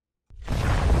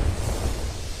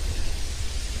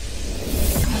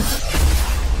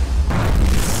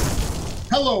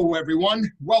Hello,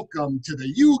 everyone. Welcome to the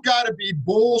You Gotta Be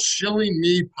Bullshilling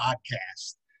Me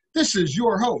podcast. This is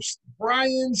your host,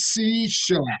 Brian C.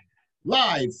 Schilling,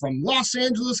 live from Los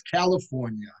Angeles,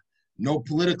 California. No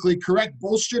politically correct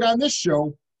bullshit on this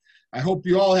show. I hope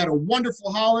you all had a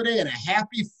wonderful holiday and a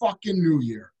happy fucking New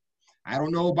Year. I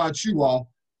don't know about you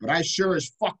all, but I sure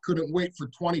as fuck couldn't wait for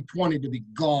 2020 to be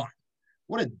gone.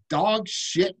 What a dog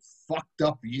shit fucked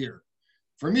up year.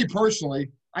 For me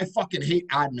personally, I fucking hate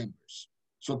odd numbers.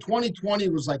 So 2020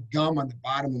 was like gum on the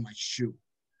bottom of my shoe.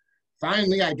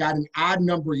 Finally, I got an odd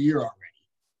number year already.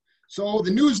 So the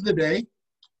news of the day,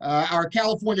 our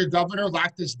California governor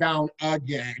locked us down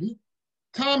again.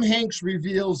 Tom Hanks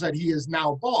reveals that he is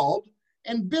now bald,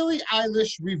 and Billie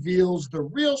Eilish reveals the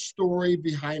real story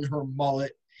behind her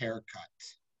mullet haircut.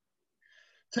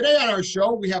 Today on our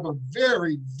show, we have a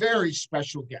very, very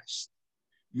special guest.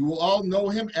 You will all know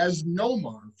him as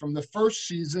Nomar from the first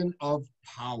season of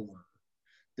Power.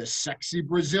 The sexy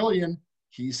Brazilian,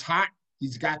 he's hot,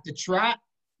 he's got the trot,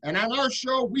 and on our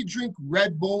show, we drink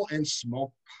Red Bull and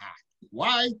smoke pot.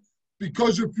 Why?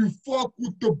 Because if you fuck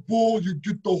with the bull, you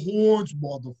get the horns,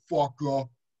 motherfucker.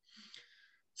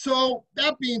 So,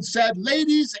 that being said,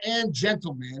 ladies and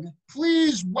gentlemen,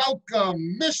 please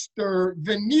welcome Mr.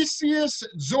 Vinicius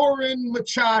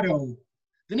Zorin-Machado.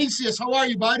 Vinicius, how are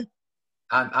you, bud?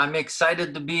 I'm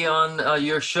excited to be on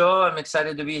your show. I'm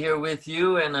excited to be here with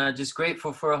you, and just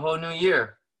grateful for a whole new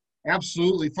year.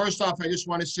 Absolutely. First off, I just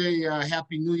want to say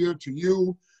Happy New Year to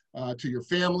you, to your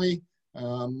family.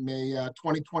 May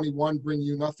 2021 bring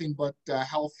you nothing but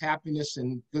health, happiness,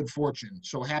 and good fortune.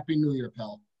 So Happy New Year,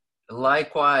 pal.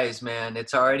 Likewise, man.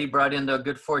 It's already brought into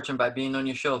good fortune by being on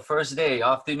your show. First day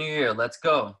off the new year. Let's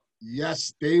go.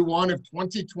 Yes, day one of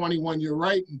 2021. You're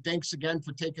right. And thanks again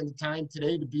for taking the time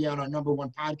today to be on our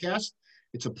 #1 podcast.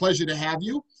 It's a pleasure to have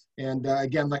you. And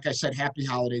again, like I said, happy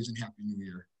holidays and happy new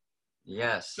year.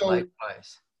 Yes, so,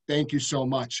 likewise. Thank you so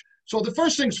much. So the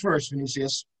first things first,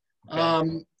 Vinicius,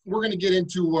 okay. We're going to get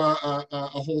into a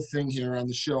whole thing here on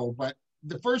the show. But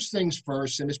the first things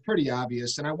first, and it's pretty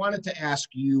obvious, and I wanted to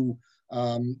ask you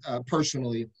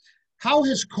personally, how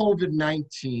has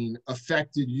COVID-19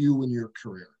 affected you in your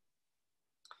career?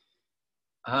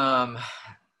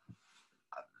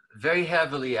 Very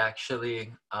heavily,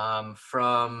 actually,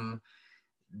 from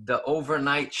the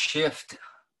overnight shift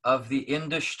of the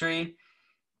industry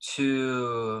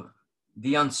to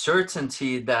the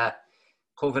uncertainty that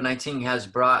COVID-19 has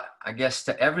brought, I guess,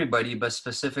 to everybody, but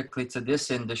specifically to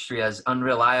this industry, as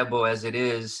unreliable as it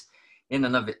is in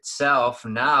and of itself.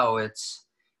 Now it's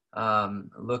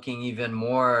looking even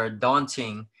more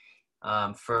daunting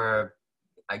for,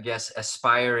 I guess,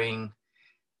 aspiring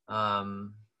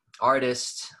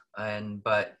artists,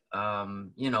 but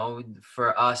you know,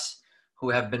 for us who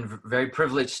have been very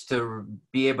privileged to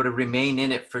be able to remain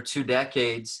in it for 2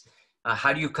 decades,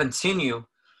 how do you continue?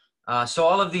 So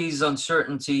all of these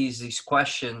uncertainties, these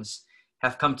questions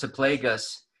have come to plague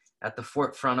us at the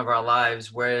forefront of our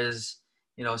lives, whereas,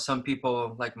 you know, some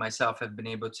people like myself have been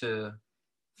able to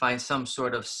find some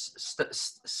sort of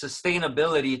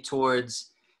sustainability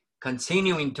towards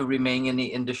continuing to remain in the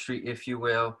industry, if you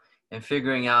will, and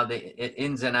figuring out the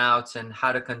ins and outs and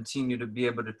how to continue to be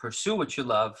able to pursue what you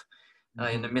love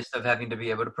in the midst of having to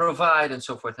be able to provide and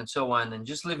so forth and so on, and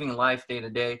just living life day to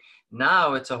day.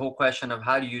 Now it's a whole question of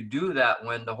how do you do that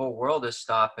when the whole world has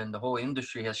stopped and the whole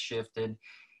industry has shifted.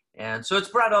 And so it's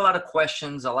brought a lot of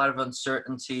questions, a lot of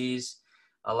uncertainties,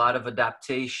 a lot of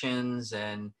adaptations,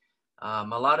 and a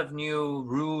lot of new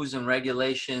rules and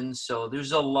regulations. So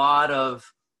there's a lot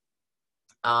of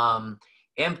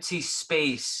empty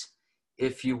space,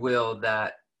 if you will,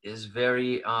 that is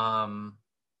very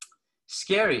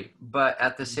scary, but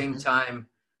at the same time,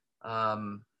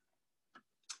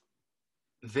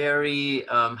 very,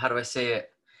 how do I say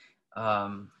it?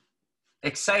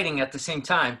 Exciting at the same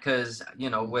time, because, you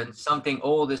know, when something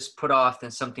old is put off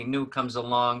and something new comes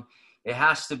along, it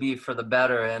has to be for the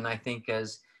better. And I think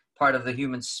as part of the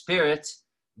human spirit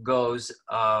goes,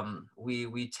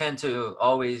 we tend to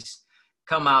always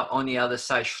come out on the other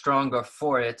side stronger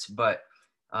for it. But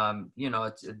you know,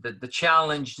 it's, the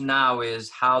challenge now is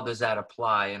how does that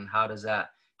apply, and how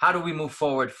do we move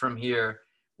forward from here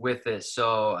with this?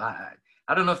 So I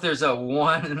don't know if there's a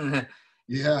one,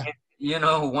 you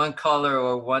know, one color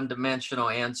or one dimensional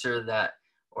answer that,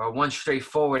 or one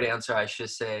straightforward answer, I should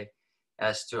say,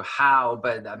 as to how,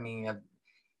 but I mean,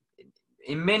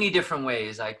 in many different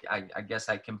ways, I guess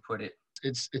I can put it.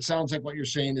 It sounds like what you're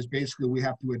saying is basically we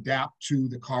have to adapt to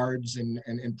the cards and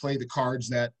play the cards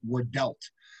that were dealt.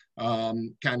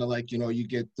 Kind of like, you know, you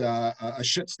get a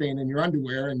shit stain in your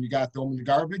underwear and you got to throw them in the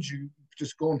garbage. You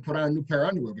just go and put on a new pair of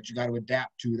underwear, but you got to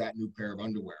adapt to that new pair of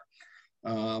underwear.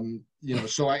 You know,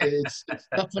 so it's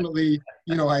definitely,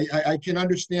 you know, I can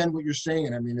understand what you're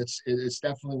saying. I mean, it's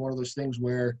definitely one of those things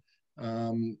where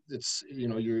it's, you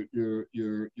know, you're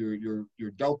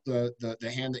dealt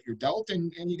the hand that you're dealt,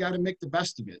 and you got to make the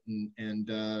best of it. And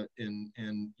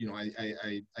you know,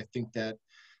 I think that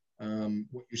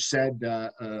what you said,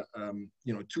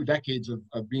 you know, 2 decades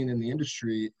of being in the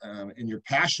industry, and your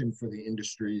passion for the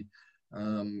industry,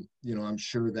 you know, I'm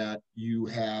sure that you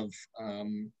have,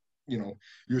 you know,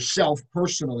 yourself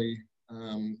personally,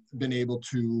 been able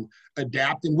to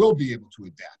adapt and will be able to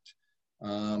adapt.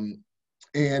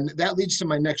 And that leads to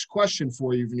my next question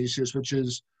for you, Vinicius, which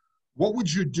is, what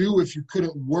would you do if you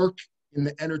couldn't work in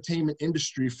the entertainment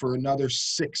industry for another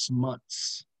 6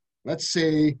 months? Let's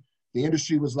say the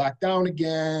industry was locked down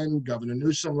again, Governor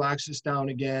Newsom locks us down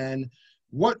again.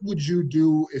 What would you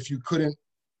do if you couldn't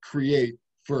create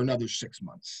for another 6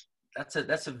 months? That's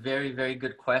a very, very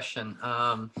good question.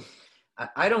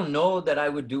 I don't know that I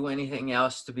would do anything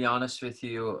else, to be honest with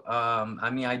you. I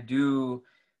mean, I do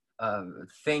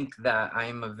think that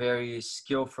I'm a very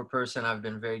skillful person. I've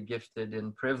been very gifted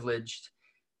and privileged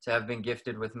to have been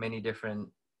gifted with many different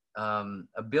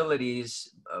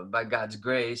abilities by God's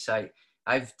grace.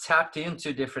 I've tapped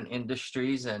into different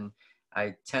industries, and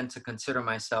I tend to consider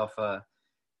myself a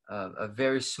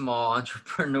very small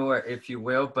entrepreneur, if you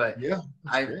will. But yeah,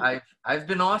 I've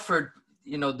been offered,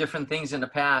 you know, different things in the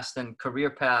past and career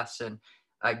paths, and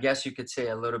I guess you could say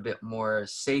a little bit more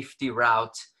safety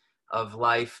route of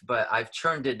life, but I've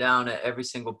turned it down at every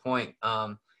single point.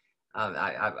 I'll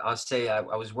say I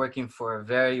was working for a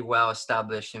very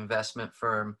well-established investment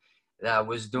firm that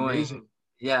was doing, amazing.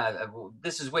 yeah,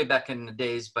 this is way back in the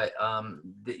days, but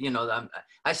you know,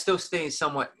 I still stay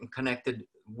somewhat connected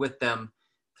with them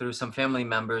through some family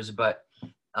members, but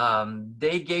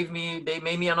they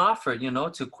made me an offer, you know,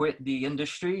 to quit the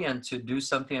industry and to do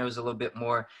something that was a little bit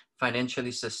more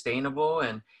financially sustainable.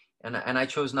 And I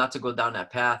chose not to go down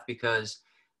that path because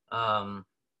I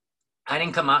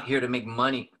didn't come out here to make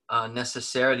money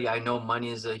necessarily. I know money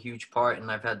is a huge part,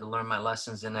 and I've had to learn my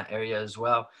lessons in that area as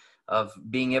well, of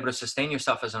being able to sustain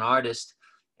yourself as an artist,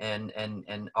 and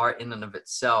art in and of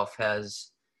itself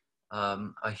has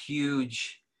a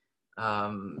huge,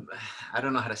 I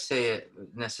don't know how to say it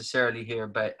necessarily here,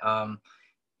 but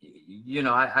you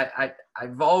know,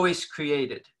 I've always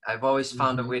created. I've always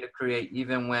found a way to create,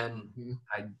 even when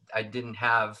I didn't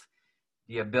have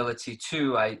the ability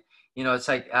to. You know, it's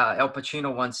like Al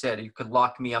Pacino once said, you could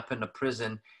lock me up in a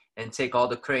prison and take all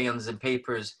the crayons and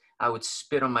papers. I would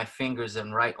spit on my fingers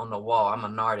and write on the wall. I'm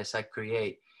an artist. I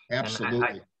create. Absolutely.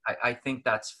 And I think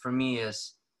that's, for me,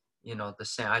 is, you know, the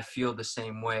same. I feel the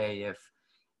same way.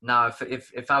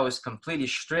 If I was completely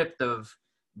stripped of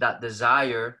that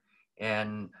desire,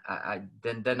 and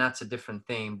then that's a different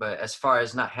thing. But as far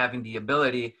as not having the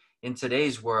ability in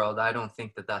today's world, I don't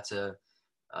think that that's a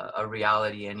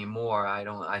reality anymore.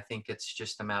 I think it's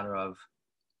just a matter of,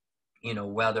 you know,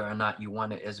 whether or not you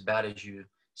want it as bad as you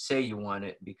say you want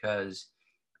it, because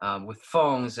with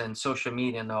phones and social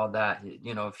media and all that,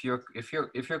 you know, if you're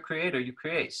a creator, you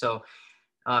create. So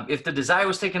if the desire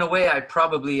was taken away, I'd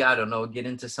probably, I don't know, get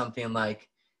into something like,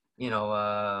 you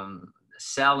know,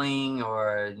 selling,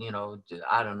 or, you know,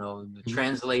 I don't know,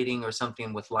 translating or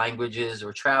something with languages,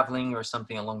 or traveling or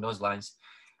something along those lines.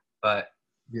 But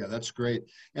yeah, that's great.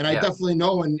 And I yeah. definitely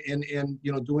know, and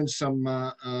you know, doing some,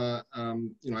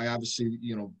 you know, I obviously,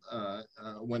 you know,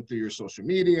 went through your social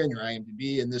media and your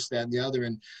IMDb and this, that, and the other.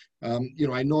 And, you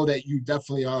know, I know that you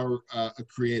definitely are a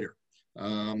creator.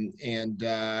 And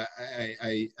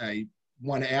I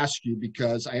want to ask you,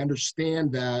 because I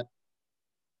understand that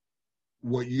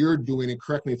what you're doing, and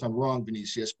correct me if I'm wrong,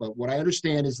 Vinicius, but what I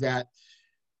understand is that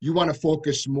you want to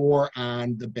focus more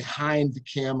on the behind the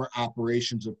camera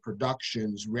operations of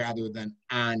productions rather than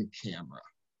on camera.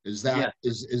 Is that, Yeah.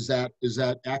 is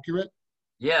that accurate?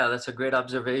 Yeah, that's a great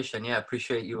observation. Yeah,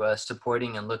 appreciate you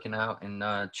supporting and looking out and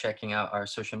checking out our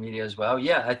social media as well.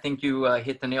 Yeah, I think you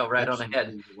hit the nail right Absolutely. on the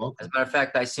head. You're welcome. As a matter of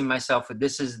fact, I see myself,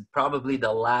 this is probably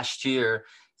the last year.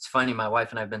 It's funny, my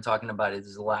wife and I have been talking about it. This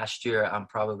is the last year I'm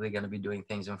probably going to be doing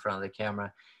things in front of the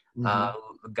camera.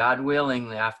 God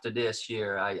willing, after this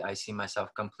year, I see myself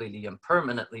completely and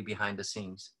permanently behind the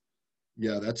scenes.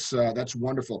 Yeah, that's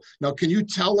wonderful. Now, can you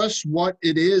tell us what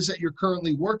it is that you're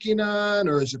currently working on,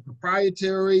 or is it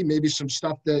proprietary? Maybe some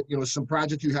stuff that, you know, some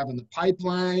project you have in the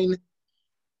pipeline?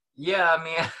 Yeah, I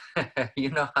mean, you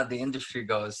know how the industry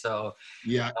goes. So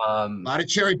yeah, a lot of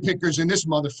cherry pickers in this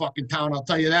motherfucking town, I'll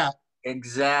tell you that.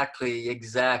 Exactly.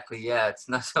 Yeah, it's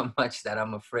not so much that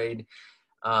I'm afraid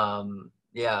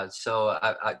Yeah. So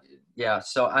a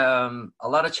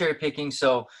lot of cherry picking.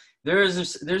 So there's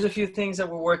a few things that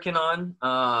we're working on.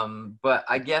 But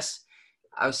I guess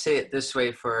I'll say it this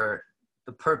way for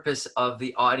the purpose of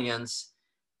the audience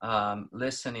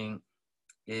listening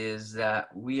is that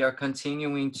we are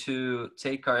continuing to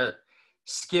take our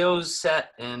skills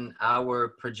set and our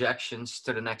projections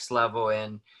to the next level.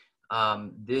 And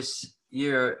this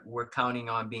year, we're counting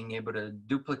on being able to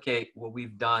duplicate what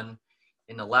we've done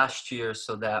in the last year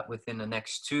so that within the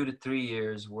next 2 to 3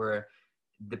 years, we're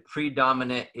the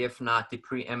predominant, if not the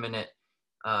preeminent,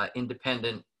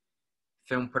 independent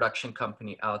film production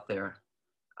company out there.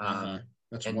 Uh-huh.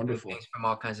 That's And doing wonderful. things from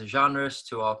all kinds of genres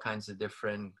to all kinds of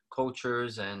different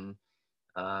cultures and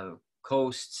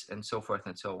coasts and so forth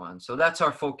and so on. So that's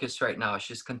our focus right now. It's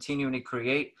just continuing to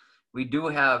create. We do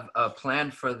have a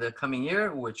plan for the coming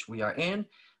year, which we are in.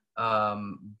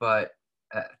 But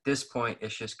at this point,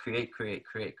 it's just create, create,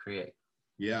 create, create.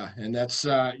 Yeah, and that's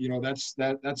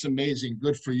that's amazing.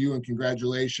 Good for you, and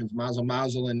congratulations, mazel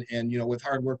mazel. And with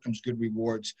hard work comes good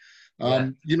rewards. Yeah.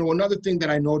 Another thing that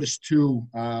I noticed too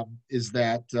is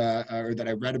that, or that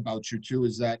I read about you too,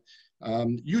 is that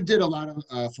you did a lot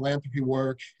of philanthropy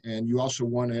work, and you also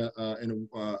won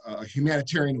a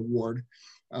humanitarian award.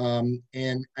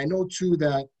 And I know too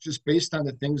that just based on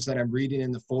the things that I'm reading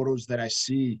and the photos that I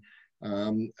see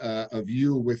of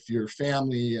you with your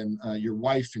family and your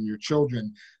wife and your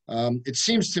children, it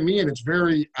seems to me, and it's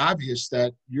very obvious,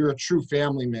 that you're a true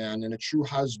family man and a true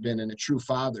husband and a true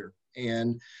father.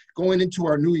 And going into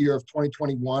our new year of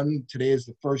 2021, today is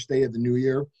the first day of the new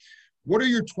year. What are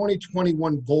your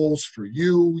 2021 goals for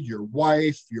you, your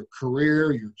wife, your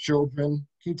career, your children?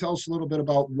 Can you tell us a little bit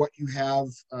about what you have,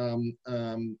 in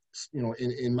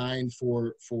mind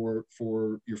for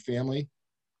your family?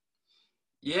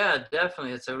 Yeah,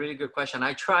 definitely. It's a really good question.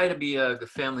 I try to be a good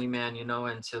family man,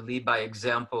 and to lead by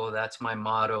example. That's my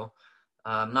motto.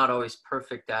 I'm not always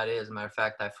perfect at it. As a matter of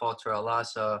fact, I falter a lot.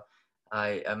 So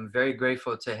I am very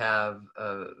grateful to have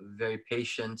a very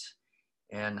patient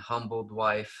and humbled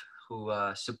wife who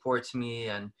supports me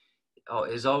and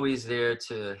is always there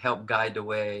to help guide the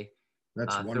way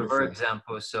That's through her wonderful.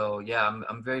 example. So yeah,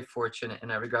 I'm very fortunate in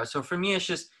that regard. So for me, it's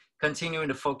just continuing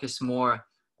to focus more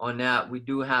on that. We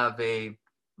do have a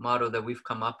motto that we've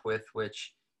come up with,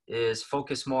 which is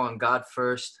focus more on God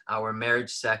first, our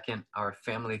marriage second, our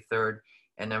family third,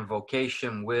 and then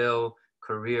vocation, will,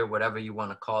 career, whatever you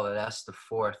want to call it, that's the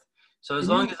fourth. So as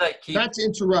Can long you, as I keep, not to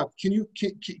interrupt, can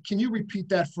you repeat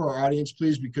that for our audience,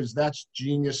 please? Because that's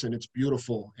genius and it's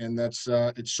beautiful, and that's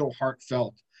it's so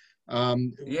heartfelt.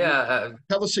 Um, yeah,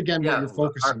 Tell us again what yeah, you're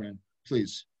focusing on,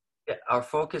 please. yeah, our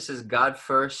focus is God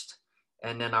first,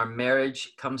 and then our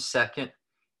marriage comes second,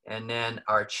 and then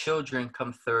our children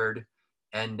come third,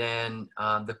 and then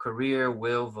the career,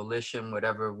 will, volition,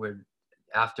 whatever we're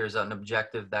after is an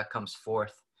objective that comes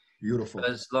fourth. Beautiful.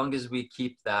 As long as we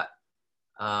keep that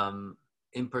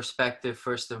in perspective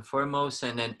first and foremost,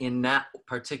 and then in that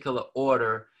particular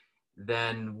order,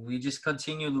 then we just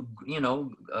continue,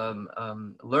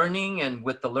 learning, and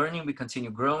with the learning, we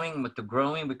continue growing. With the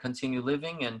growing, we continue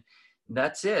living, and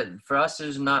that's it. For us,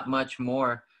 there's not much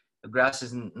more. The grass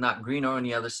is not greener on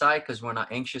the other side because we're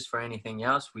not anxious for anything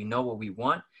else. We know what we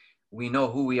want. We know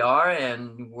who we are,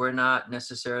 and we're not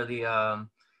necessarily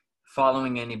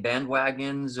following any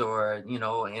bandwagons or,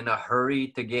 in a hurry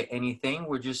to get anything.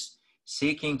 We're just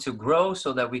seeking to grow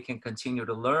so that we can continue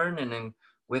to learn and then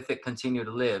with it continue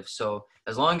to live. So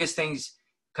as long as things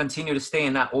continue to stay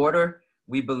in that order,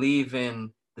 we believe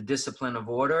in the discipline of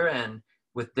order, and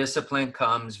with discipline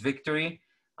comes victory.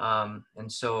 And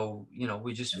so,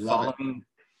 we just I love it. following,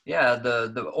 yeah,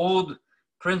 the old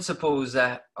principles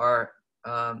that are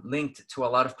linked to a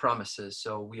lot of promises.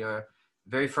 So we are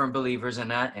very firm believers in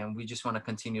that, and we just want to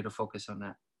continue to focus on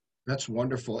that. That's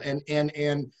wonderful. And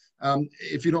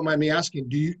if you don't mind me asking,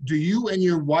 do you and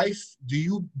your wife, do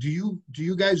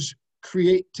you guys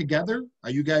create together? Are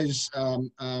you guys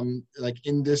like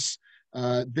in this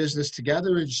business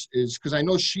together? Is because I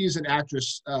know she's an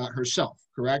actress herself,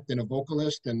 correct, and a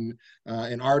vocalist and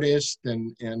an artist.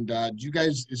 And do you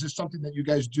guys, is this something that you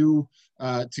guys do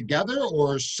together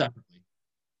or separately?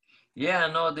 Yeah,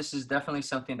 no, this is definitely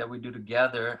something that we do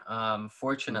together. That's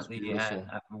Fortunately, and beautiful.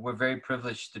 we're very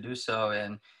privileged to do so.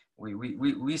 And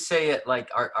we say it like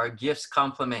our gifts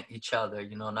complement each other,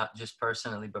 not just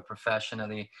personally, but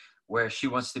professionally. Where she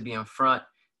wants to be in front,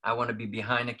 I want to be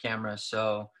behind the camera.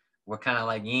 So we're kind of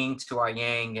like yin to our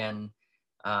yang. And,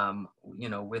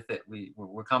 with it,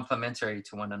 we're complementary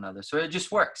to one another. So it just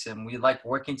works. And we like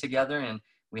working together, and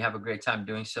we have a great time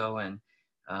doing so. And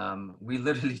we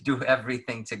literally do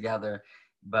everything together.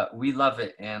 but we love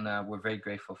it, and we're very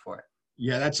grateful for it.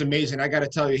 Yeah, that's amazing. I got to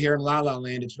tell you, here in La La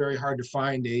Land, it's very hard to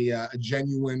find a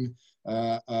genuine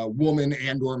woman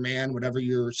and or man, whatever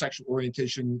your sexual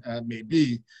orientation may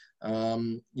be.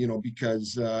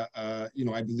 Because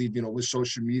I believe, with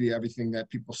social media, everything that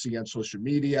people see on social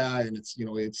media, and it's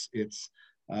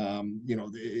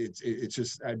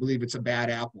just, I believe it's a bad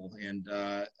apple, and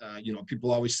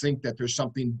people always think that there's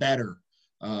something better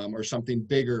or something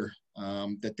bigger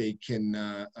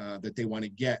that they want to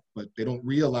get, but they don't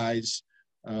realize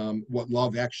what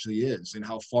love actually is and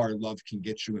how far love can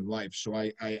get you in life. So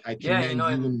I Yeah, commend you.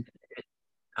 And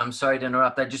I'm sorry to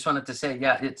interrupt. I just wanted to say,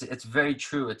 yeah, it's very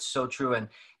true. It's so true. And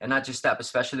not just that, but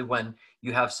especially when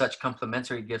you have such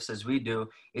complementary gifts as we do,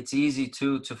 it's easy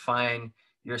to find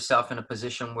yourself in a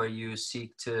position where you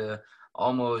seek to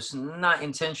almost not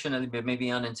intentionally, but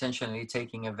maybe unintentionally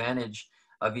taking advantage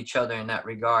of each other in that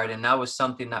regard. And that was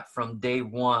something that from day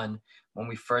one, when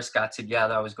we first got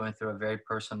together, I was going through a very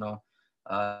personal,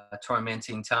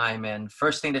 tormenting time. And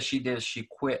first thing that she did is she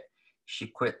quit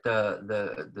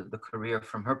the career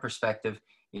from her perspective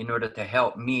in order to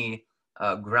help me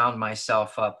ground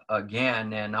myself up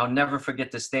again. And I'll never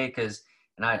forget this day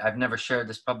and I've never shared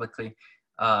this publicly,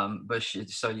 but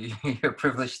you're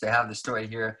privileged to have the story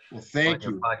here. Well, thank on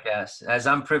your you. podcast, as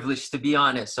I'm privileged to be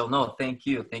on it. So no, thank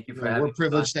you for having me. We're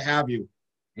privileged to have you.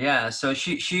 Yeah, so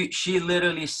she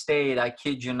literally stayed, I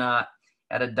kid you not,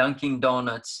 at a Dunkin'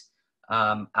 Donuts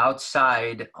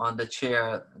outside on the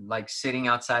chair, like sitting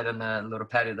outside on the little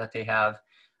patio that they have,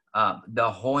 the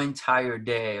whole entire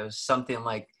day. It was something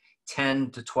like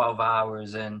 10 to 12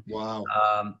 hours. And wow.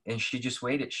 And she just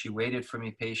waited. She waited for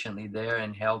me patiently there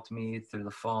and helped me through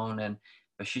the phone.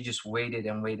 But she just waited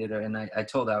and waited. And I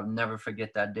told her I would never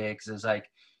forget that day, because it's like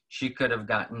she could have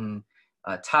gotten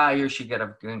tired. She could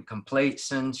have gotten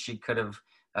complacent. She could have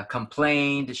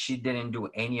complained. She didn't do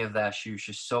any of that. She was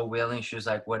just so willing. She was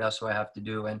like, what else do I have to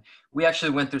do? And we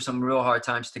actually went through some real hard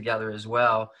times together as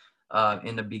well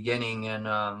in the beginning.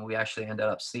 And we actually ended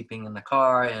up sleeping in the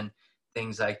car and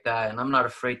things like that. And I'm not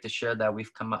afraid to share that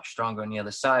we've come out stronger on the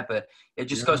other side, but it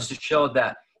just goes to show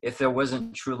that if there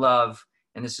wasn't true love,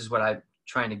 and this is what I'm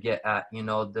trying to get at,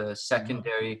 the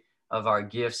secondary of our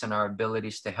gifts and our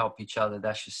abilities to help each other,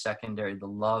 that's just secondary. The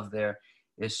love there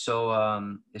is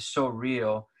so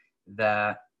real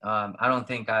that I don't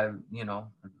think I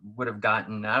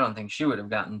don't think she would have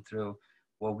gotten through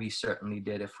what we certainly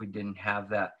did if we didn't have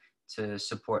that to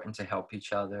support and to help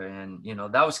each other. And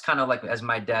that was kind of like, as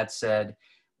my dad said,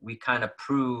 we kind of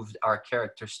proved our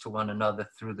characters to one another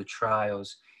through the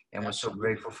trials, and we're so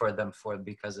grateful for them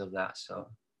because of that. So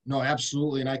no,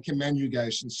 absolutely. And I commend you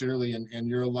guys sincerely, and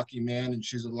you're a lucky man and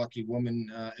she's a lucky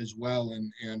woman as well.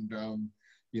 And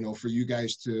for you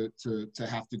guys to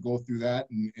have to go through that.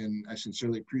 And I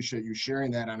sincerely appreciate you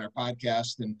sharing that on our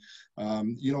podcast. And,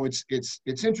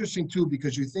 it's interesting too,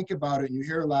 because you think about it and you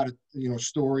hear a lot of,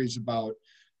 stories about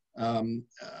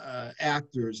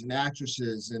actors and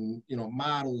actresses and,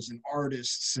 models and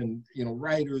artists and,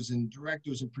 writers and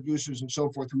directors and producers and so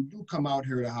forth who do come out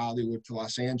here to Hollywood, to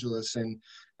Los Angeles. And,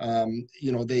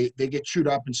 they get chewed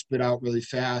up and spit out really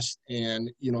fast.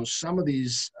 And, some of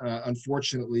these,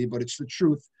 unfortunately, but it's the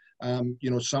truth,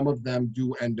 some of them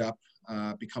do end up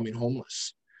becoming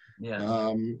homeless. Yeah.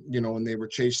 And they were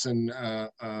chasing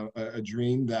a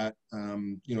dream that,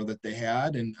 that they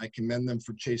had, and I commend them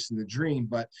for chasing the dream.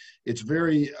 But it's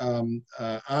very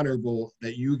honorable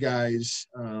that you guys,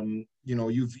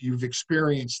 you've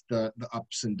experienced the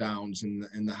ups and downs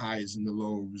and the highs and the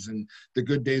lows and the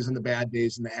good days and the bad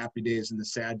days and the happy days and the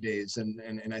sad days.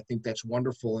 And I think that's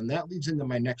wonderful. And that leads into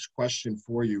my next question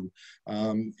for you.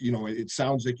 It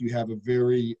sounds like you have a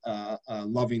very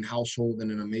loving household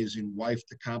and an amazing wife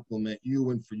to compliment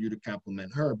you and for you to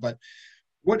compliment her. But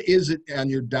what is it on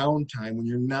your downtime when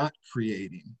you're not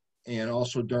creating, and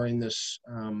also during this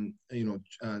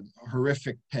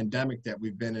horrific pandemic that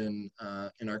we've been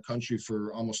in our country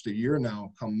for almost a year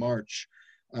now, come March,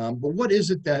 but what is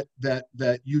it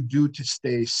that you do to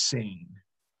stay sane?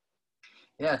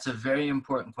 Yeah, it's a very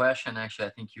important question. Actually,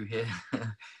 I think you hit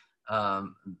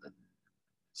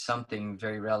something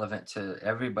very relevant to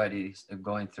everybody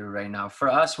going through right now. For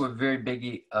us, we're very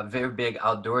big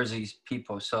outdoorsy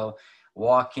people. So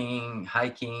walking,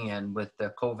 hiking, and with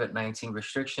the COVID-19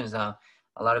 restrictions now,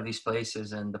 a lot of these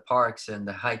places and the parks and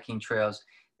the hiking trails,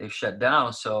 they've shut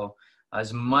down. So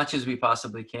as much as we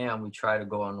possibly can, we try to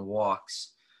go on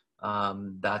walks.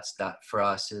 That for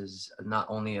us is not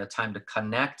only a time to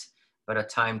connect, but a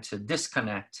time to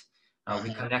disconnect.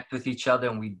 We connect with each other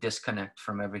and we disconnect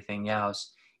from everything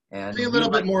else. And say a little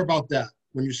bit more about that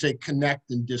when you say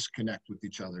connect and disconnect with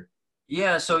each other.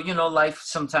 Yeah, so life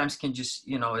sometimes can just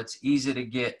it's easy to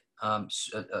get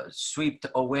swept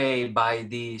away by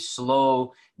the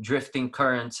slow drifting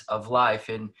currents of life,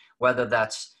 and whether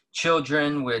that's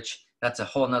children, which that's a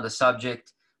whole nother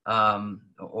subject,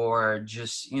 or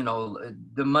just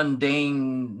the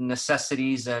mundane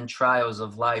necessities and trials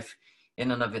of life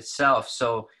in and of itself.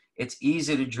 So it's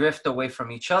easy to drift away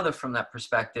from each other from that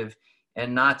perspective,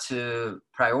 and not to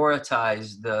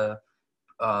prioritize the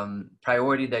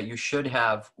priority that you should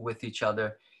have with each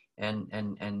other, and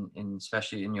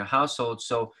especially in your household.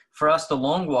 So for us, the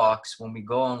long walks, when we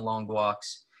go on long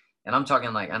walks, and I'm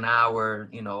talking like an hour,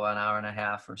 an hour and a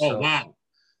half or Oh, so. wow.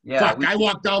 Yeah. Fuck, I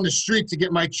walk down the street to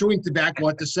get my chewing tobacco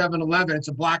at the 7-Eleven. It's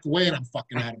a block away and I'm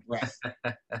fucking out of breath.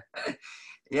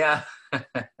 Yeah.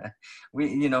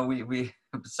 we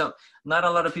so not a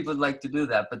lot of people like to do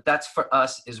that, but that's for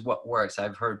us is what works.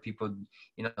 I've heard people,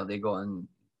 they go on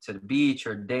to the beach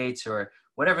or dates or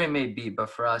whatever it may be,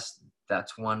 but for us,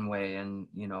 that's one way. And,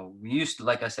 we used to,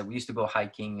 like I said, we used to go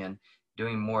hiking and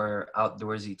doing more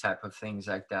outdoorsy type of things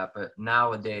like that. But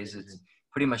nowadays it's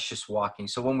pretty much just walking.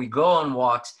 So when we go on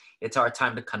walks, it's our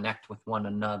time to connect with one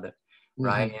another,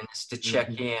 right? Mm-hmm. And it's to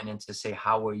check in and to say,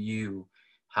 how are you?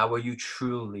 How are you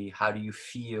truly? How do you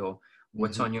feel?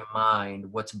 What's on your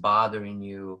mind? What's bothering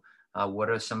you? What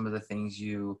are some of the things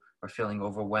you are feeling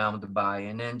overwhelmed by?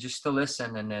 And then just to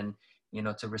listen, and then,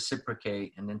 to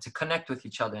reciprocate, and then to connect with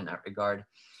each other in that regard.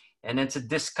 And then to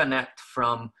disconnect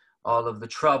from all of the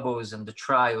troubles and the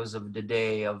trials of the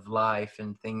day of life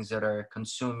and things that are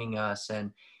consuming us,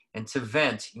 and to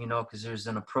vent, because there's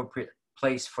an appropriate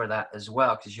place for that as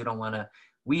well. Because you don't want to,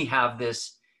 we have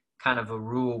this kind of a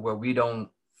rule where we don't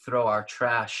throw our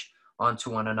trash onto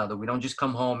one another. We don't just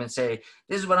come home and say,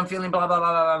 this is what I'm feeling, blah, blah,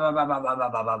 blah, blah, blah, blah, blah, blah,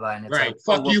 blah, blah, blah. And it's right. like,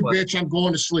 fuck you, bitch, I'm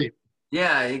going to sleep.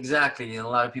 Yeah, exactly. And a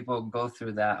lot of people go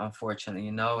through that, unfortunately,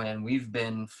 and we've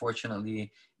been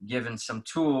fortunately given some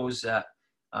tools that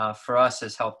for us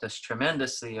has helped us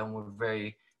tremendously. And we're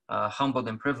very humbled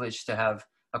and privileged to have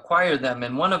acquired them.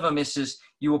 And one of them is just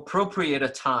you appropriate a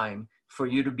time for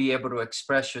you to be able to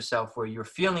express yourself where you're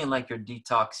feeling like you're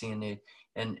detoxing it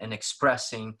and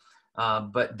expressing,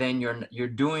 but then you're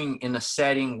doing in a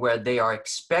setting where they are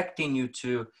expecting you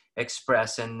to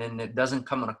express, and then it doesn't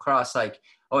come across like,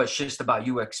 oh, it's just about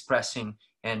you expressing,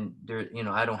 and there,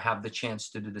 I don't have the chance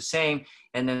to do the same.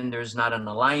 And then there's not an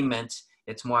alignment.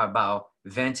 It's more about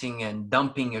venting and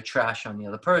dumping your trash on the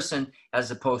other person,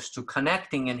 as opposed to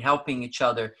connecting and helping each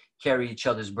other carry each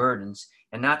other's burdens.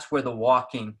 And that's where the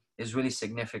walking is really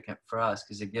significant for us,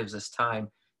 because it gives us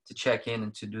time to check in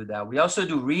and to do that. We also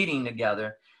do reading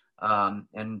together.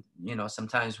 And,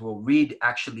 sometimes we'll read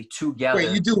actually together.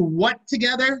 Wait, you do what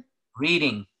together?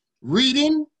 Reading.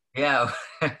 Reading? Yeah.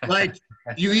 Like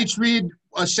you each read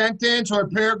a sentence or a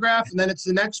paragraph and then it's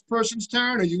the next person's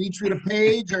turn, or you each read a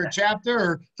page or a chapter,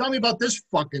 or tell me about this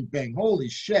fucking thing. Holy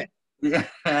shit.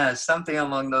 Yeah, something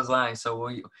along those lines. So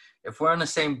if we're in the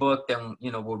same book, then,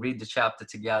 we'll read the chapter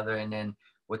together, and then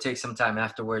we'll take some time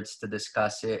afterwards to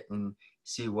discuss it and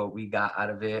see what we got out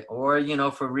of it. Or,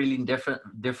 if we're reading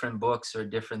different books or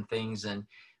different things, and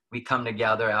we come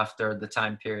together after the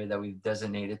time period that we've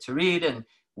designated to read, and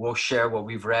we'll share what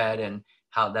we've read and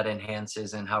how that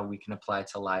enhances and how we can apply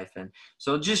to life. And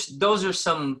so just those are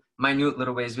some minute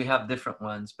little ways. We have different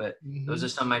ones, but those are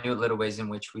some minute little ways in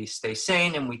which we stay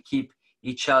sane and we keep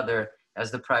each other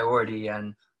as the priority,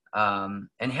 and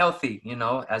healthy,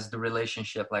 as the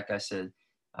relationship, like I said,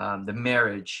 the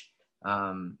marriage,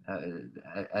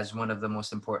 as one of the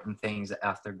most important things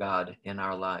after God in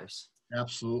our lives.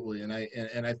 Absolutely. And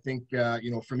I think,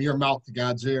 from your mouth to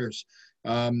God's ears,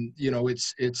 it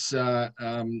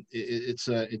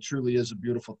truly is a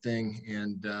beautiful thing.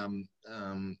 And,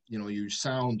 you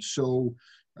sound so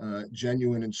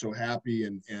genuine and so happy,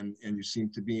 and you seem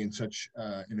to be in such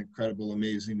an incredible,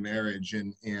 amazing marriage.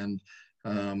 And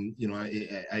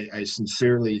I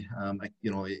sincerely,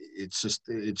 it's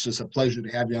just a pleasure to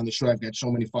have you on the show. I've got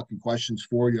so many fucking questions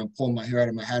for you. I'm pulling my hair out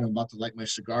of my head. I'm about to light my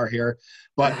cigar here.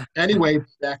 But anyway,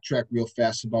 backtrack real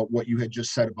fast about what you had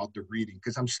just said about the reading,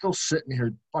 because I'm still sitting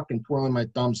here fucking twirling my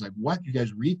thumbs like, what? You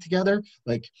guys read together?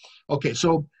 Like, okay,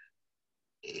 so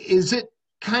is it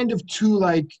kind of too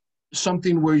like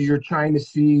something where you're trying to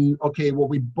see, okay, well,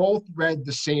 we both read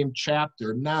the same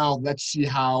chapter. Now let's see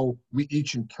how we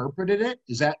each interpreted it.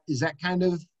 Is that kind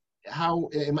of how,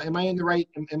 am I in the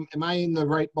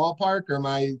right ballpark, or am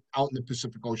I out in the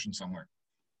Pacific Ocean somewhere?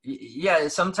 Yeah,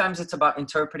 sometimes it's about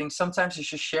interpreting. Sometimes it's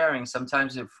just sharing.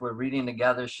 Sometimes if we're reading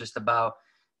together, it's just about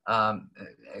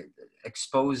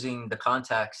exposing the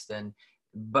context,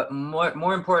 but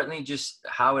more importantly, just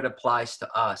how it applies to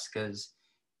us. Because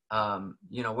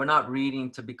we're not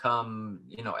reading to become,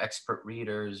 expert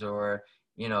readers, or,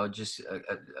 just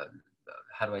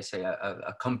how do I say,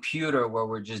 a computer where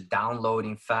we're just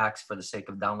downloading facts for the sake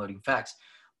of downloading facts.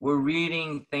 We're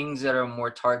reading things that are more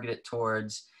targeted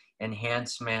towards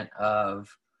enhancement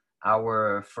of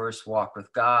our first walk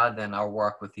with God, then our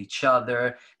walk with each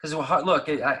other. Because look,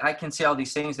 I can say all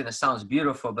these things and it sounds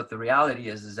beautiful, but the reality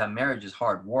is that marriage is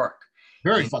hard work.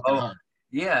 Very fucking hard.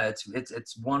 Yeah,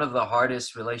 it's one of the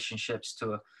hardest relationships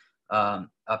to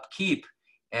upkeep,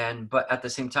 but at the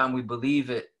same time, we believe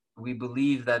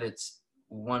that it's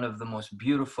one of the most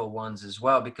beautiful ones as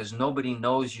well, because nobody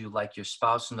knows you like your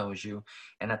spouse knows you.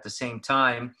 And at the same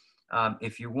time,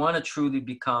 if you want to truly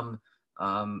become,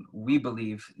 we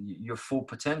believe, your full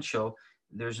potential,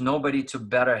 there's nobody to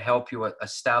better help you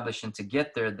establish and to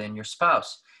get there than your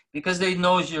spouse, because they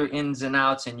knows your ins and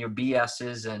outs and your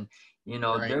BS's, and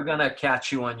Right. they're gonna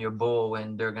catch you on your bull,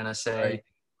 and they're gonna say, Right.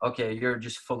 okay, you're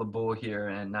just full of bull here,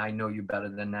 and I know you better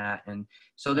than that. And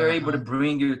so they're able to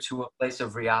bring you to a place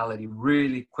of reality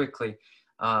really quickly.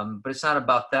 But it's not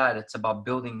about that. It's about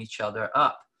building each other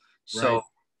up. So,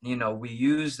 Right. We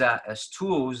use that as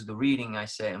tools, the reading,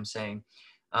 I'm saying,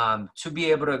 to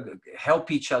be able to help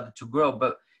each other to grow.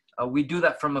 But we do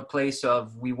that from a place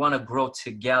of, we want to grow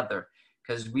together,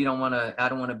 because I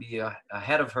don't want to be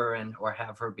ahead of her or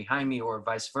have her behind me, or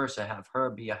vice versa, have her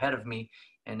be ahead of me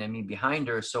and then me behind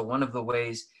her. So one of the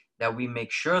ways that we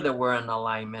make sure that we're in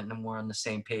alignment and we're on the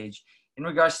same page in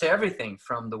regards to everything,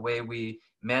 from the way we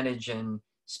manage and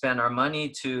spend our money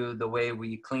to the way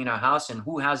we clean our house, and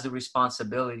who has the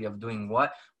responsibility of doing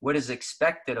what is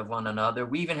expected of one another.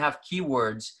 We even have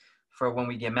keywords for when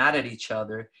we get mad at each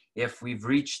other. If we've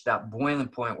reached that boiling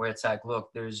point where it's like,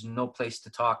 look, there's no place to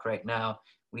talk right now,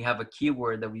 we have a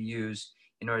keyword that we use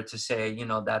in order to say,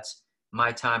 that's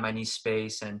my time, I need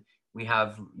space. And we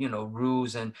have,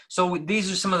 rules. And so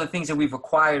these are some of the things that we've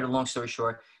acquired, long story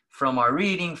short, from our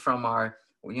reading, from our,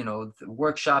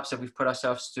 workshops that we've put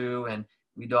ourselves through. And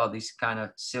we do all these kind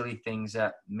of silly things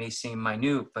that may seem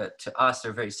minute, but to us,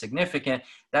 they're very significant.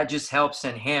 That just helps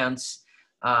enhance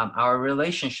our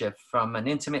relationship, from an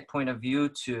intimate point of view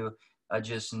to a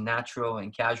just natural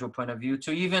and casual point of view,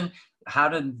 to even how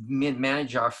to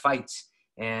manage our fights.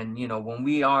 And, when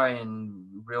we are in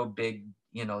real big,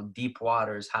 deep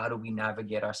waters, how do we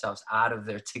navigate ourselves out of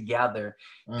there together?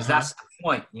 Because that's the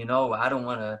point. I don't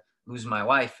want to lose my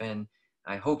wife, and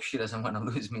I hope she doesn't want to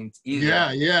lose me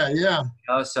either. Yeah.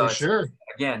 So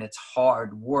it's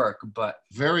hard work, but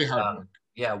very hard work.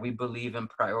 Yeah, we believe in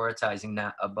prioritizing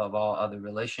that above all other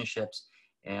relationships,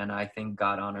 and I think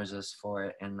God honors us for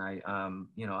it. And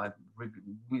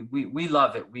we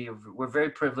love it. We're very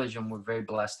privileged, and we're very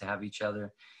blessed to have each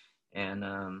other. And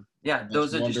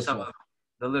those are wonderful. Just some of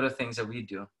the little things that we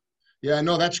do. Yeah,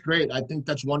 no, that's great. I think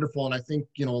that's wonderful. And I think,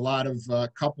 a lot of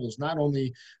couples, not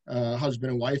only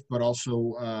husband and wife, but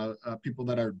also people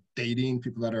that are dating,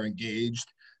 people that are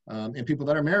engaged, and people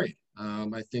that are married.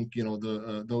 I think,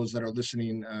 those that are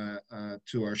listening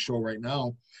to our show right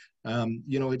now,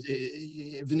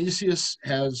 Vinicius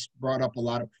has brought up a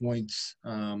lot of points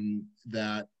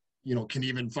that, can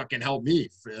even fucking help me,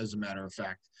 as a matter of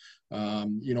fact.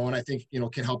 And I think,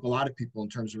 can help a lot of people in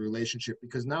terms of relationship,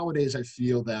 because nowadays I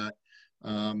feel that,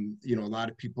 a lot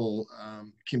of people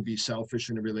can be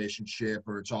selfish in a relationship,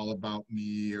 or it's all about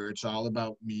me, or it's all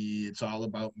about me,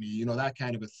 that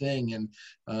kind of a thing. And,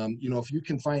 if you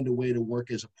can find a way to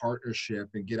work as a partnership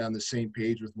and get on the same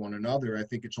page with one another, I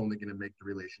think it's only going to make the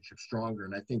relationship stronger.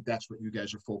 And I think that's what you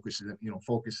guys are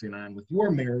focusing on with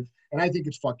your marriage. And I think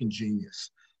it's fucking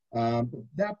genius.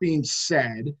 That being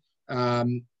said, I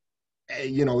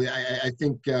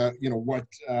think,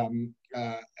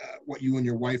 what you and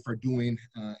your wife are doing,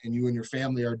 and you and your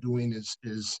family are doing is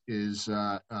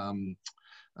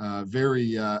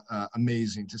very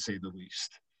amazing, to say the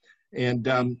least. And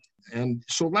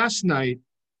so last night,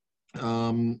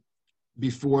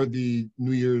 before the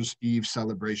New Year's Eve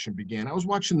celebration began, I was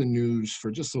watching the news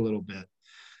for just a little bit,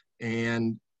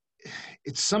 and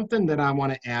it's something that I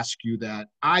want to ask you that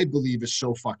I believe is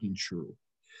so fucking true.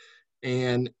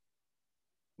 And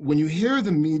when you hear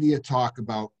the media talk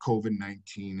about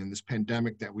COVID-19 and this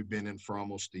pandemic that we've been in for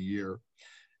almost a year,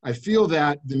 I feel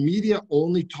that the media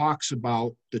only talks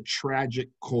about the tragic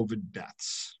COVID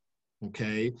deaths,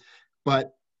 okay?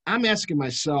 But I'm asking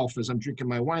myself, as I'm drinking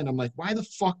my wine, I'm like, why the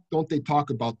fuck don't they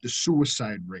talk about the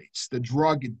suicide rates, the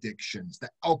drug addictions, the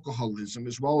alcoholism,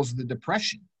 as well as the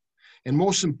depression? And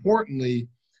most importantly,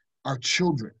 our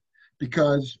children.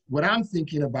 Because what I'm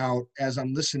thinking about as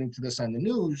I'm listening to this on the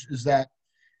news is that,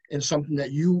 and something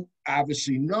that you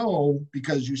obviously know,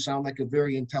 because you sound like a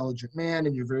very intelligent man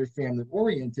and you're very family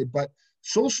oriented, but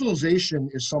socialization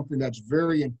is something that's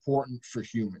very important for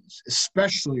humans,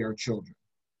 especially our children.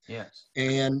 Yes.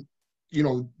 And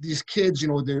these kids,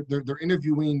 they're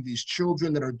interviewing these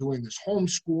children that are doing this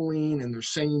homeschooling, and they're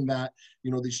saying that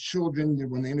these children,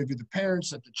 when they interview the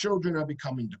parents, that the children are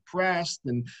becoming depressed,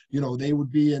 and they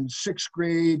would be in sixth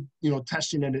grade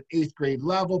testing at an eighth grade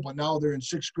level, but now they're in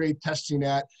sixth grade testing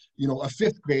at a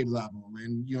fifth grade level,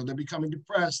 and they're becoming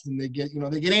depressed, and they get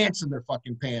ants in their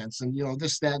fucking pants, and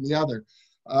this, that, and the other.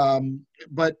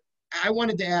 But I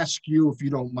wanted to ask you, if you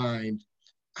don't mind,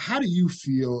 how do you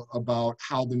feel about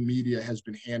how the media has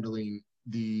been handling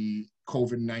the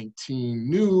COVID-19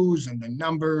 news and the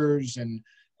numbers and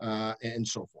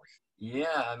so forth?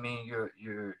 Yeah, I mean,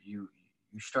 you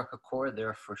struck a chord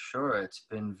there for sure. It's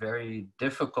been very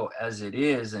difficult as it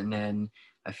is, and then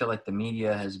I feel like the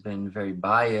media has been very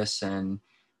biased and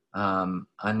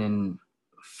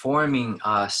uninforming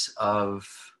us of,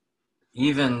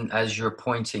 even as you're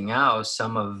pointing out,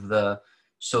 some of the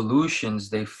solutions.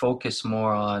 They focus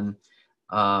more on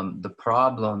the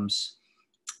problems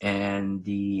and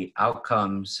the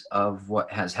outcomes of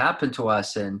what has happened to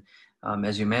us. And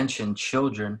as you mentioned,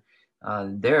 children,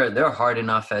 they're hard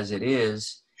enough as it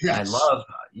is. Yes. I love,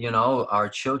 our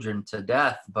children to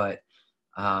death, but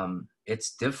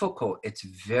it's difficult. It's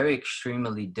very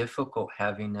extremely difficult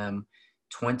having them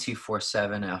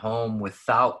 24/7 at home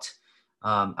without,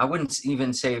 I wouldn't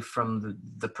even say from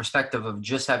the perspective of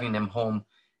just having them home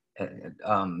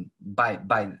by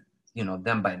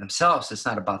them by themselves. It's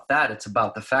not about that. It's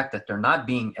about the fact that they're not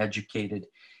being educated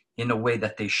in a way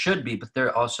that they should be, but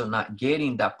they're also not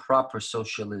getting that proper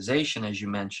socialization, as you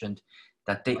mentioned,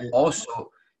 that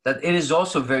that it is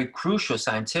also very crucial,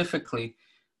 scientifically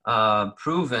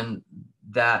proven,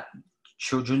 that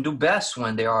children do best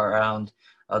when they are around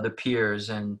other peers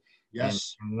and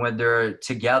yes, and when they're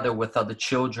together with other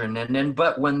children,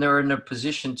 but when they're in a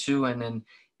position to, and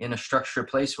in a structured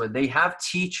place where they have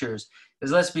teachers.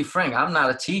 Because let's be frank, I'm not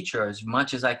a teacher, as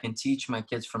much as I can teach my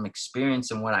kids from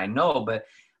experience and what I know, but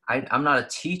I'm not a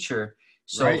teacher.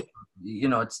 So, right.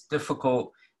 It's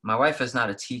difficult. My wife is not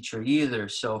a teacher either.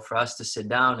 So for us to sit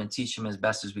down and teach them as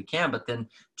best as we can, but then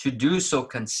to do so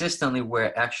consistently where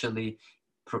it actually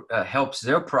helps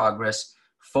their progress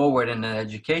forward in an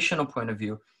educational point of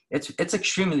view, it's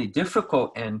extremely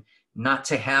difficult. And not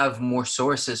to have more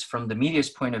sources from the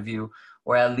media's point of view,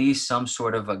 or at least some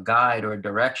sort of a guide or a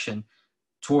direction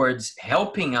towards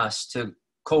helping us to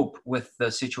cope with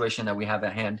the situation that we have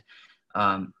at hand.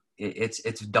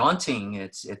 It's daunting.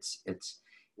 It's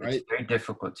Right. very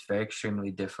difficult. It's very extremely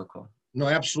difficult. No,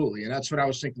 absolutely. And that's what I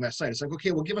was thinking that night. It's like,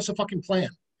 okay, well, give us a fucking plan,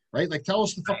 right? Like, tell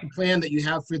us the fucking plan that you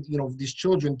have for, these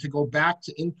children to go back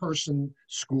to in-person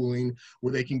schooling,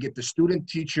 where they can get the student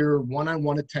teacher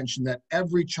one-on-one attention that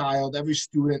every child, every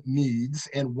student needs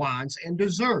and wants and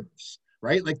deserves,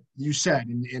 right? Like you said,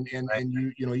 and Right.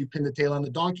 you pin the tail on the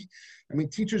donkey. I mean,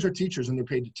 teachers are teachers and they're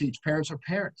paid to teach. Parents are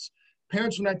parents.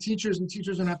 Parents are not teachers and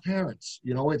teachers are not parents.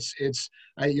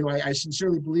 I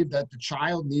sincerely believe that the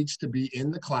child needs to be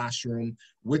in the classroom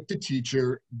with the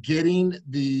teacher, getting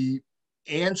the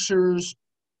answers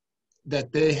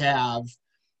that they have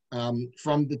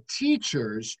from the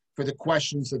teachers for the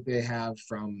questions that they have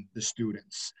from the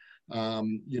students.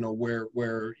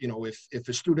 If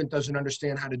a student doesn't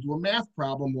understand how to do a math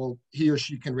problem, well, he or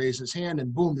she can raise his hand,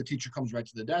 and boom, the teacher comes right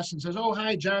to the desk and says, "Oh,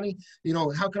 hi, Johnny.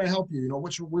 How can I help you?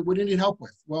 What do you need help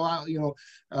with?" Well,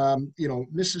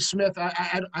 Mrs. Smith,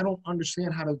 I don't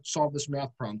understand how to solve this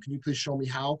math problem. Can you please show me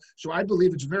how? So I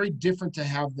believe it's very different to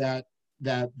have that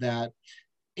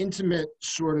intimate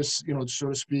so to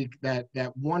speak, that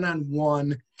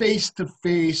one-on-one,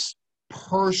 face-to-face,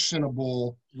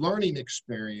 personable learning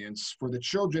experience for the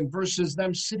children, versus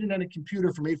them sitting at a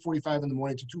computer from 8:45 in the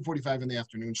morning to 2:45 in the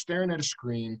afternoon, staring at a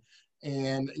screen.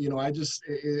 And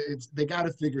they got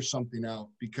to figure something out,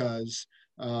 because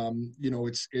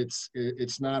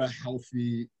it's not a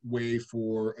healthy way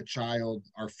for a child,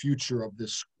 our future of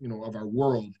this, of our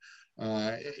world,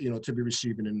 to be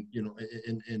receiving in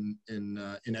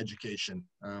education.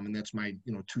 And that's my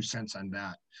 2 cents on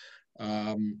that.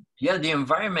 Yeah, the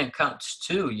environment counts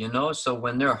too, so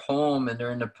when they're home and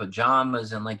they're in their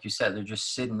pajamas, and like you said, they're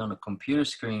just sitting on a computer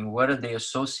screen, what are they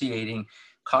associating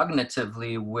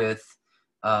cognitively with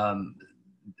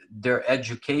their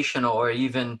educational, or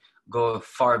even go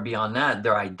far beyond that,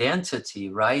 their identity,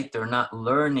 right? They're not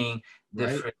learning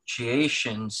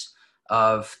differentiations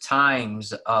of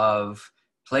times, of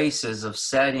places, of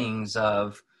settings,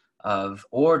 of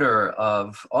order,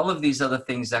 of all of these other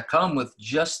things that come with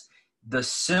just the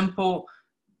simple,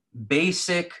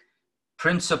 basic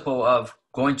principle of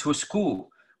going to a school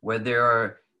where there are,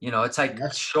 it's like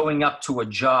Yes. showing up to a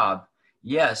job.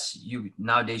 Yes,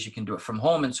 nowadays you can do it from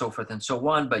home and so forth and so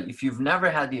on. But if you've never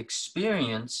had the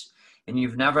experience and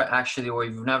you've never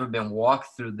been walked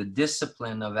through the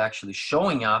discipline of actually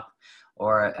showing up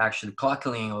or actually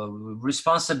clockling or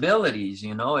responsibilities,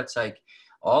 it's like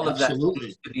all of that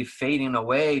seems to be fading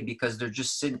away because they're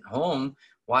just sitting home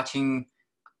watching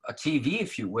a TV,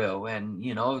 if you will. And,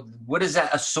 what is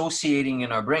that associating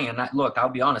in our brain? And look, I'll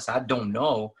be honest, I don't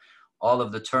know all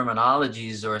of the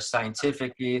terminologies or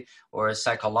scientifically or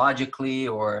psychologically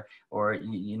or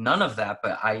none of that.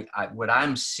 But what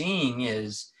I'm seeing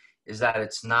is that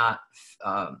it's not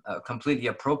completely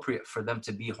appropriate for them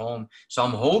to be home. So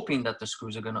I'm hoping that the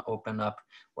schools are going to open up,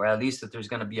 or at least that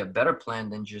there's going to be a better plan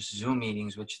than just Zoom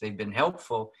meetings, which they've been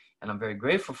helpful. And I'm very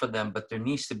grateful for them, but there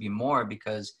needs to be more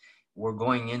because we're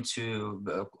going into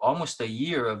almost a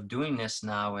year of doing this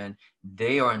now, and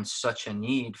they are in such a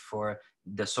need for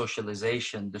the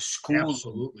socialization, the schools,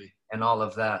 absolutely, and all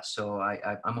of that. So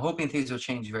I'm hoping things will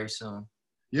change very soon.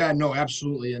 Yeah, no,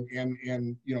 absolutely. And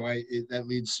that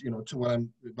leads, to what I'm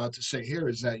about to say here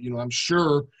is that, I'm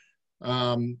sure,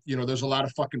 there's a lot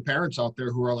of fucking parents out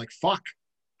there who are like, fuck,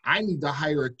 I need to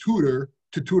hire a tutor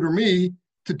to tutor me,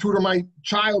 to tutor my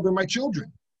child or my children.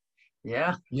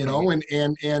 Yeah.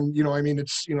 And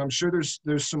it's, I'm sure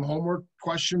there's some homework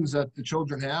questions that the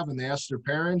children have and they ask their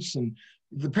parents, and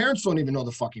the parents don't even know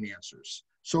the fucking answers.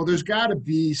 So there's got to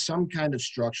be some kind of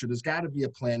structure. There's got to be a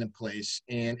plan in place.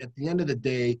 And at the end of the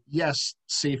day, yes,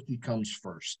 safety comes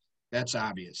first. That's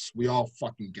obvious. We all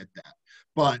fucking get that.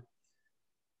 But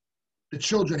the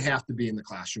children have to be in the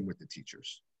classroom with the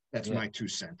teachers. That's my 2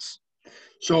 cents.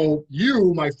 So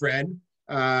you, my friend,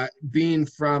 being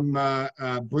from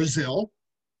Brazil,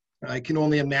 I can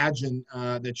only imagine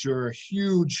that you're a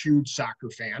huge, huge soccer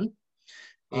fan.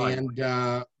 And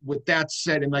with that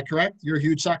said, am I correct? You're a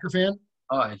huge soccer fan?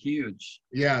 Oh, huge.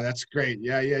 Yeah, that's great.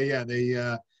 Yeah.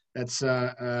 That's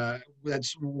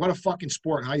what a fucking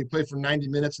sport. How you play for 90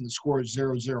 minutes and the score is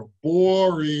 0-0.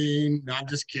 Boring. No, I'm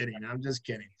just kidding.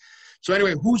 So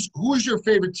anyway, who's your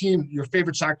favorite team, your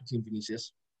favorite soccer team,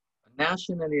 Vinicius?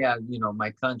 Nationally,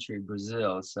 my country,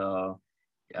 Brazil. So,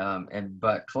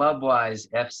 but club-wise,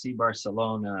 FC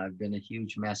Barcelona. I've been a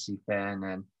huge Messi fan,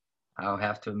 and I'll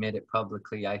have to admit it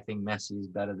publicly. I think Messi is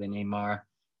better than Neymar.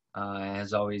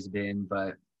 Has always been,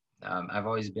 but I've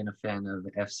always been a fan of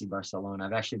FC Barcelona.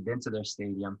 I've actually been to their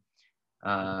stadium,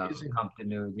 Camp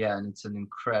Nou. Yeah, and it's an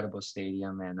incredible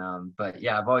stadium. And but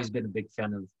yeah, I've always been a big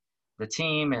fan of the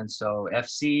team, and so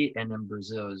FC, and then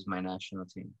Brazil is my national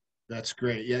team. That's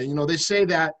great. Yeah, they say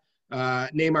that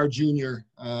Neymar Jr.,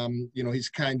 he's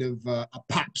kind of a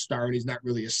pop star and he's not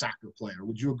really a soccer player.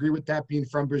 Would you agree with that, being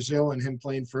from Brazil and him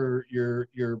playing for your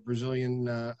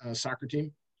Brazilian soccer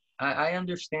team? I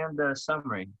understand the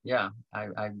summary. Yeah,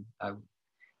 I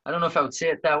don't know if I would say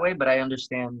it that way, but I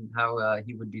understand how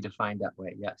he would be defined that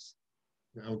way. Yes.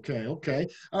 Okay.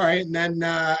 All right, and then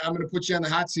I'm going to put you on the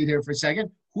hot seat here for a second.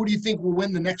 Who do you think will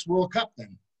win the next World Cup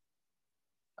then?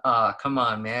 Come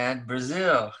on, man.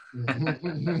 Brazil.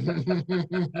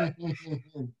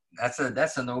 That's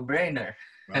a no-brainer.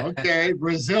 Okay,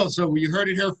 Brazil. So we heard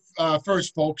it here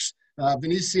first, folks.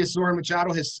 Vinicius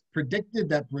Zorin-Machado has predicted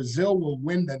that Brazil will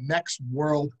win the next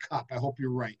World Cup. I hope you're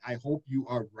right. I hope you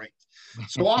are right.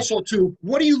 So also, too,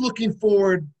 what are you looking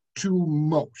forward to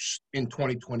most in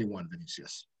 2021,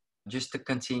 Vinicius? Just to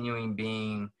continuing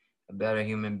being a better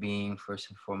human being,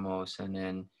 first and foremost, and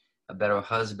then a better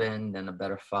husband and a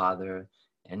better father,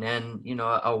 and then,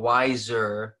 a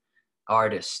wiser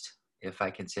artist, if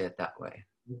I can say it that way.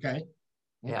 Okay.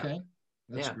 Yeah.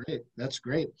 That's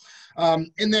great.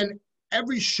 And then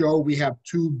every show we have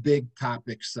 2 big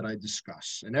topics that I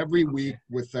discuss, and every week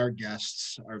with our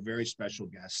guests, our very special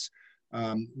guests,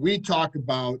 we talk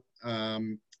about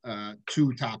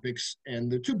 2 topics,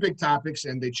 and they're 2 big topics,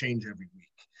 and they change every week.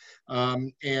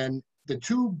 And the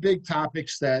 2 big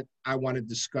topics that I want to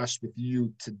discuss with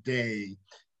you today,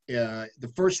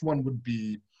 the first one would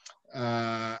be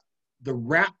the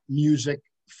rap music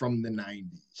from the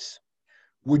 90s.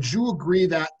 Would you agree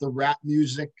that the rap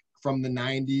music from the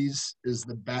 90s is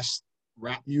the best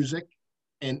rap music?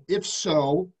 And if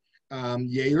so,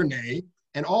 yay or nay?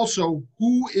 And also,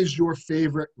 who is your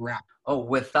favorite rapper? Oh,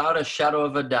 without a shadow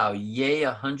of a doubt, yay,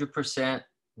 100%.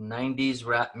 90s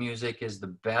rap music is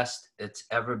the best it's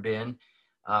ever been.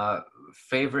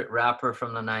 Favorite rapper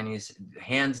from the 90s,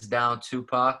 hands down,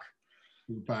 Tupac.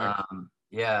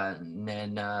 Yeah, and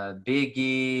then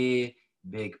Biggie,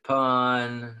 Big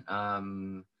Pun.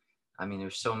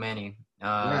 There's so many.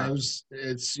 Yeah,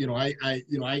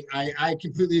 I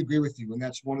completely agree with you. And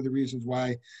that's one of the reasons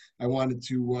why I wanted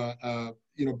to,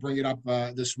 bring it up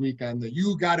this week on the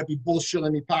You Gotta Be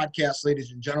Bullshitting Me podcast,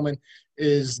 ladies and gentlemen.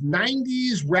 Is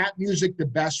 90s rap music the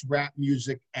best rap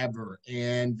music ever?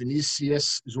 And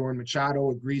Vinicius Zorin-Machado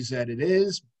agrees that it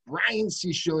is. Brian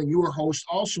C. Schilling, your host,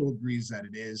 also agrees that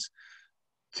it is.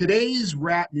 Today's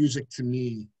rap music to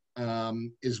me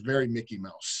is very Mickey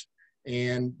Mouse.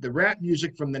 And the rap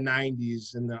music from the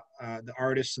 90s and the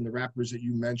artists and the rappers that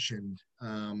you mentioned,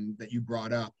 that you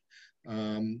brought up,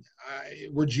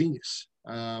 were genius.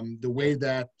 The way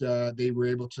that they were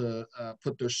able to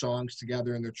put their songs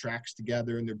together and their tracks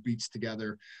together and their beats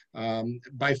together.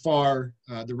 By far,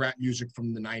 the rap music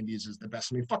from the 90s is the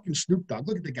best. I mean, fucking Snoop Dogg,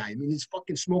 look at the guy. I mean, he's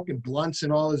fucking smoking blunts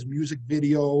in all his music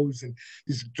videos, and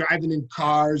he's driving in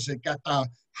cars that got the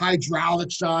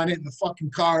hydraulics on it, and the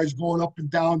fucking car is going up and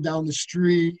down the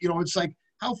street. It's like,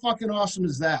 how fucking awesome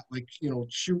is that? Like,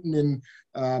 shooting in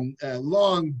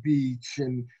Long Beach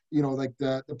and, like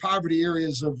the poverty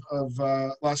areas of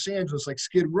Los Angeles, like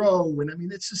Skid Row. And I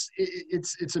mean, it's just,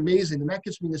 it's amazing. And that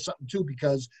gets me to something too,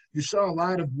 because you saw a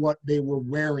lot of what they were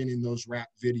wearing in those rap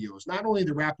videos, not only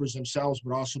the rappers themselves,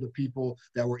 but also the people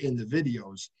that were in the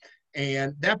videos.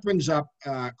 And that brings up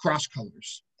cross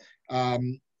colors.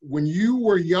 When you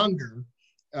were younger,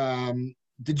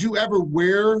 did you ever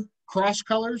wear cross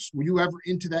colors? Were you ever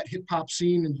into that hip hop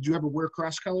scene, and did you ever wear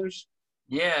cross colors?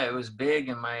 Yeah, it was big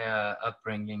in my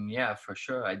upbringing. Yeah, for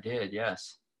sure, I did.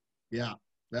 Yes. Yeah,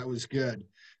 that was good.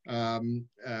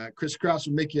 Chris Cross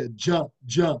will make you jump.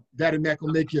 Daddy Mac will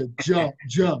make you jump.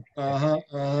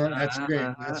 That's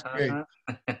great. That's great.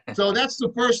 So that's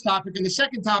the first topic, and the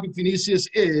second topic, Vinicius,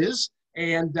 is.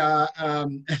 And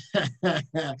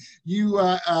you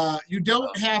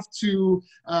don't have to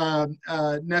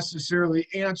necessarily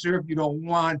answer if you don't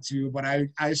want to, but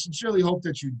I sincerely hope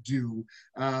that you do.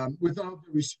 With all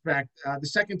due respect, the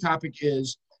second topic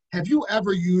is: have you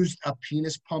ever used a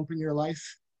penis pump in your life?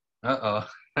 Uh-oh.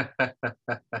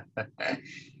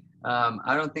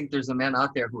 I don't think there's a man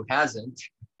out there who hasn't.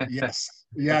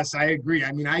 Yes, I agree.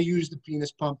 I mean, I used the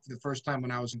penis pump for the first time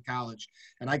when I was in college,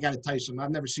 and I got to tell you something. I've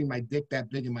never seen my dick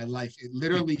that big in my life. It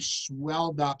literally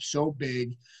swelled up so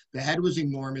big. The head was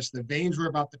enormous. The veins were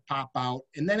about to pop out,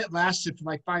 and then it lasted for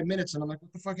like 5 minutes, and I'm like,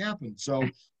 what the fuck happened? So,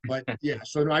 but yeah,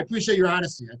 so no, I appreciate your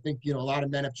honesty. I think, a lot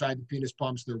of men have tried the penis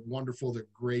pumps. They're wonderful. They're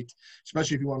great,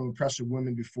 especially if you want to impress a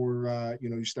woman before,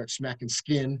 you start smacking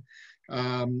skin.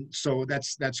 So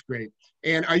that's great.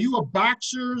 And are you a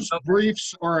boxers,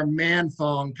 briefs, or a man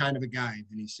thong kind of a guy,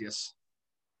 Vinicius?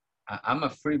 I'm a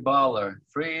free baller.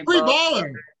 Free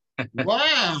baller.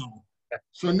 Wow.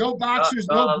 So no boxers,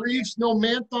 no briefs, no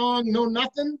man thong, no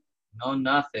nothing? No,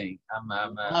 nothing.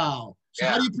 Wow. So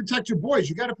how do you protect your boys?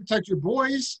 You got to protect your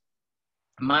boys.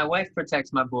 My wife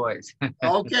protects my boys.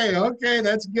 Okay.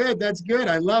 That's good.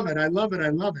 I love it. I say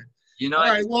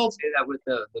that with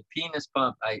the penis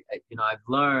pump, I've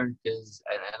learned, and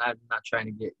I'm not trying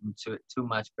to get into it too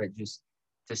much, but just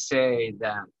to say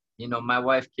that, my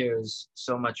wife cares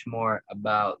so much more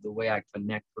about the way I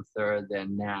connect with her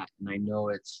than that. And I know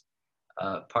it's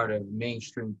part of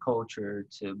mainstream culture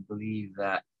to believe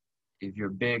that if you're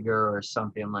bigger or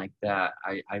something like that.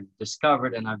 I've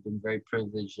discovered, and I've been very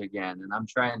privileged again, and I'm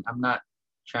not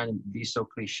trying to be so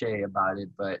cliche about it,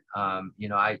 but I'm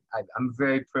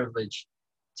very privileged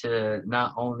to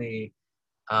not only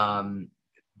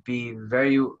be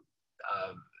very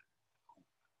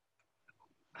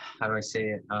how do I say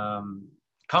it,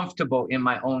 comfortable in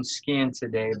my own skin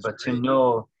today, but to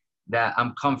know that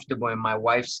I'm comfortable in my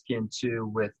wife's skin too,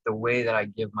 with the way that I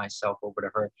give myself over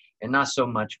to her, and not so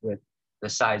much with the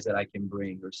size that I can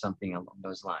bring or something along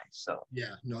those lines. So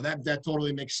yeah, no, that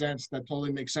totally makes sense. I'm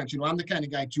the kind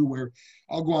of guy too where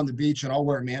I'll go on the beach and I'll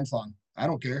wear a man thong. I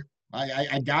don't care.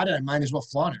 I got it. I might as well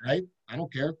flaunt it, right? I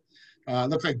don't care.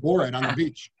 Look like Borat on the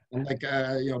beach. I'm like,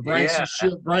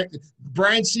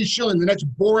 Brian C. Schilling, the next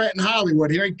Borat in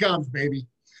Hollywood. Here he comes, baby.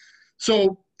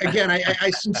 So again, I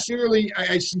sincerely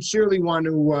want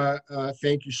to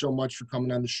thank you so much for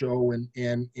coming on the show,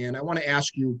 and I want to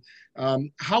ask you,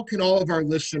 how can all of our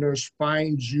listeners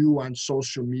find you on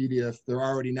social media if they're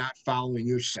already not following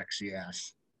your sexy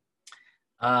ass?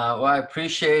 Well, I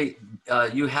appreciate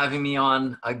you having me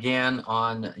on again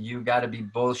on You Gotta Be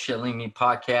Bullshitting Me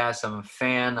podcast.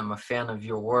 I'm a fan of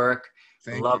your work.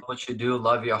 Love what you do.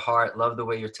 Love your heart. Love the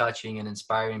way you're touching and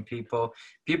inspiring people.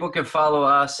 People can follow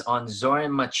us on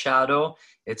Zorin-Machado.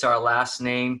 It's our last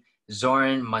name,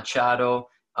 Zorin-Machado,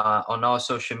 on all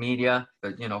social media.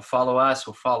 But, follow us.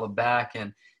 We'll follow back.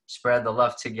 And spread the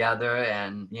love together.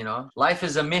 And, life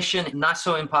is a mission, not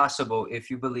so impossible if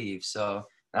you believe. So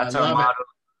that's our motto.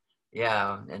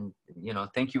 Yeah. And,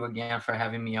 thank you again for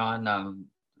having me on.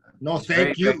 No,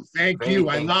 thank you. Thank you.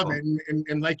 I love it.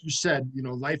 And like you said,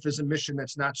 life is a mission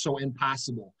that's not so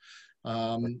impossible.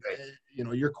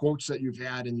 Your quotes that you've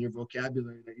had and your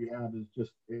vocabulary that you have is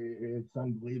just, it's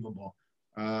unbelievable.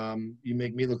 You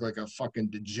make me look like a fucking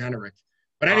degenerate.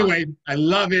 But anyway, I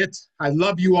love it. I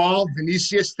love you all.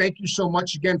 Vinicius, thank you so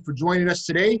much again for joining us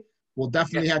today. We'll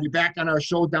definitely have you back on our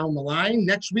show down the line.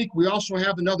 Next week, we also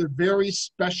have another very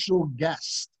special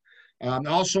guest.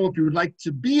 Also, if you would like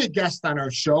to be a guest on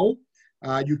our show,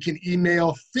 you can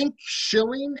email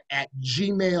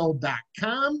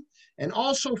thinkshilling@gmail.com, and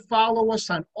also follow us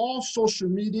on all social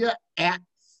media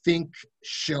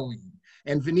 @thinkshilling.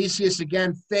 And Vinicius,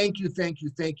 again, thank you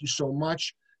so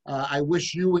much. I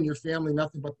wish you and your family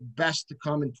nothing but the best to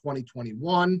come in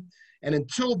 2021. And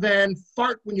until then,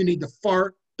 fart when you need to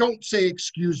fart. Don't say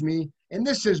excuse me. And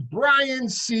this is Brian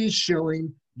C.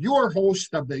 Schilling, your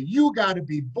host of the You Gotta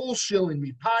Be Bullshilling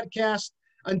Me podcast.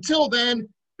 Until then,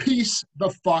 peace the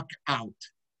fuck out.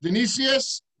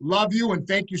 Vinicius, love you and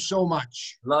thank you so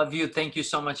much. Love you. Thank you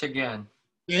so much again.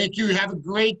 Thank you. Have a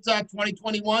great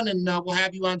 2021, and we'll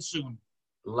have you on soon.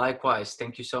 Likewise.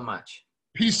 Thank you so much.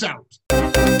 Peace out.